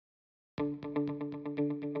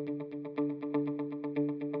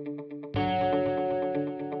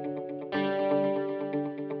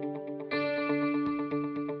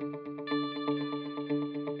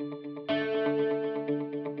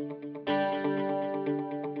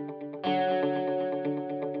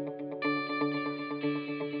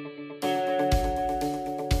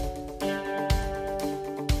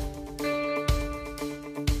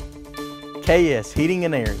KS Heating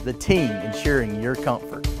and Air, the team ensuring your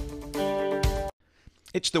comfort.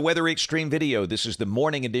 It's the Weather Xtreme video. This is the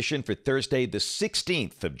morning edition for Thursday, the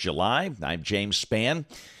 16th of July. I'm James Spann.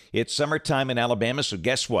 It's summertime in Alabama, so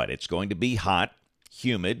guess what? It's going to be hot,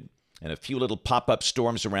 humid, and a few little pop-up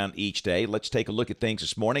storms around each day. Let's take a look at things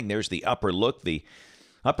this morning. There's the upper look, the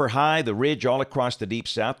upper high, the ridge all across the deep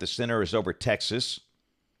south. The center is over Texas.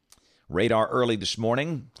 Radar early this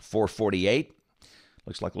morning, 448.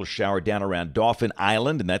 Looks like a little shower down around Dauphin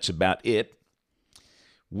Island, and that's about it.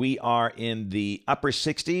 We are in the upper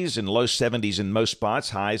 60s and low 70s in most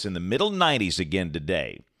spots, highs in the middle 90s again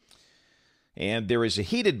today. And there is a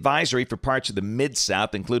heat advisory for parts of the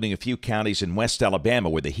Mid-South, including a few counties in West Alabama,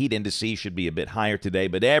 where the heat indices should be a bit higher today.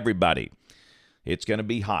 But everybody, it's going to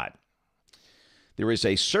be hot. There is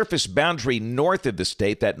a surface boundary north of the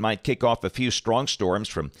state that might kick off a few strong storms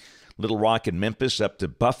from Little Rock and Memphis up to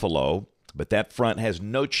Buffalo. But that front has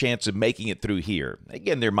no chance of making it through here.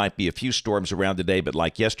 Again, there might be a few storms around today, but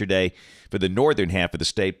like yesterday, for the northern half of the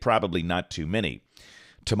state, probably not too many.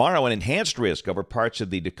 Tomorrow, an enhanced risk over parts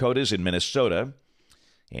of the Dakotas and Minnesota.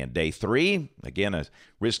 And day 3, again, a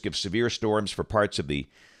risk of severe storms for parts of the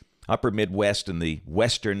upper Midwest and the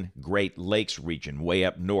western Great Lakes region, way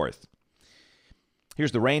up north.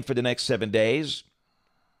 Here's the rain for the next 7 days.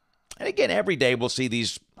 And again, every day we'll see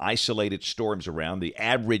these isolated storms around. The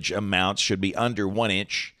average amounts should be under 1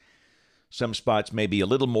 inch. Some spots maybe a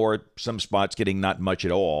little more, some spots getting not much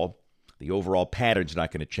at all. The overall pattern's not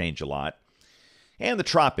going to change a lot. And the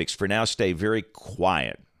tropics for now stay very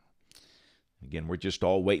quiet. Again, we're just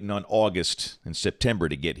all waiting on August and September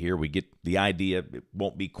to get here. We get the idea it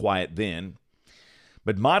won't be quiet then.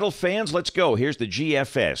 But model fans, let's go. Here's the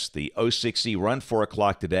GFS, the 06E run, 4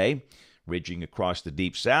 o'clock today. Ridging across the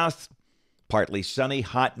deep south, partly sunny,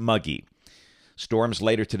 hot, muggy. Storms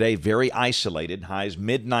later today, very isolated, highs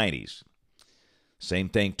mid-90s. Same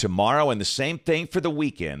thing tomorrow and the same thing for the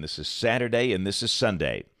weekend. This is Saturday and this is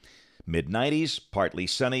Sunday. Mid-90s, partly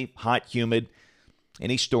sunny, hot, humid.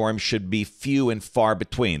 Any storms should be few and far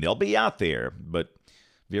between. They'll be out there, but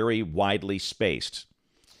very widely spaced.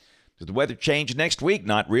 Does the weather change next week?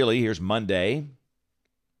 Not really. Here's Monday.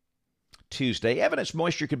 Tuesday, evidence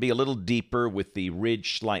moisture could be a little deeper with the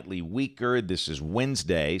ridge slightly weaker. This is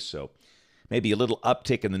Wednesday, so maybe a little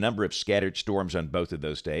uptick in the number of scattered storms on both of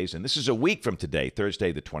those days. And this is a week from today,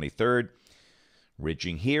 Thursday the 23rd.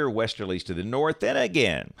 Ridging here, westerlies to the north, and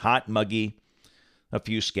again, hot, muggy, a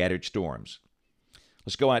few scattered storms.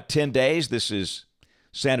 Let's go out 10 days. This is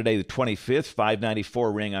Saturday the 25th,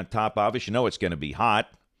 594 ring on top of us. You know it's going to be hot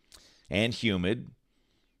and humid.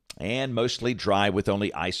 And mostly dry with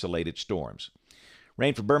only isolated storms.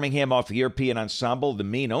 Rain for Birmingham off the European ensemble. The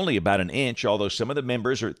mean only about 1 inch, although some of the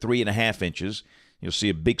members are at 3.5 inches. You'll see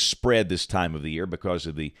a big spread this time of the year because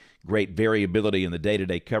of the great variability in the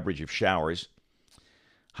day-to-day coverage of showers.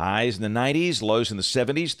 Highs in the 90s, lows in the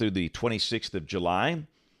 70s through the 26th of July.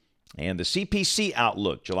 And the CPC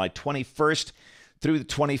outlook, July 21st through the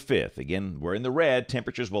 25th. Again, we're in the red.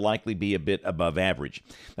 Temperatures will likely be a bit above average.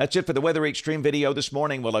 That's it for the Weather Xtreme video this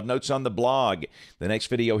morning. We'll have notes on the blog. The next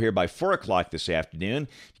video here by 4 o'clock this afternoon.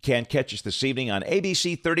 You can catch us this evening on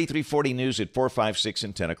ABC 3340 News at 4, 5, 6,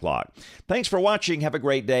 and 10 o'clock. Thanks for watching. Have a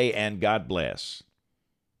great day, and God bless.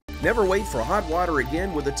 Never wait for hot water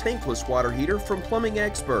again with a tankless water heater from Plumbing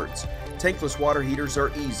Experts. Tankless water heaters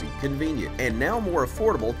are easy, convenient, and now more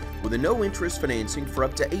affordable with a no-interest financing for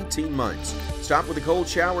up to 18 months. Stop with the cold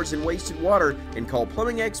showers and wasted water and call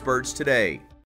Plumbing Experts today.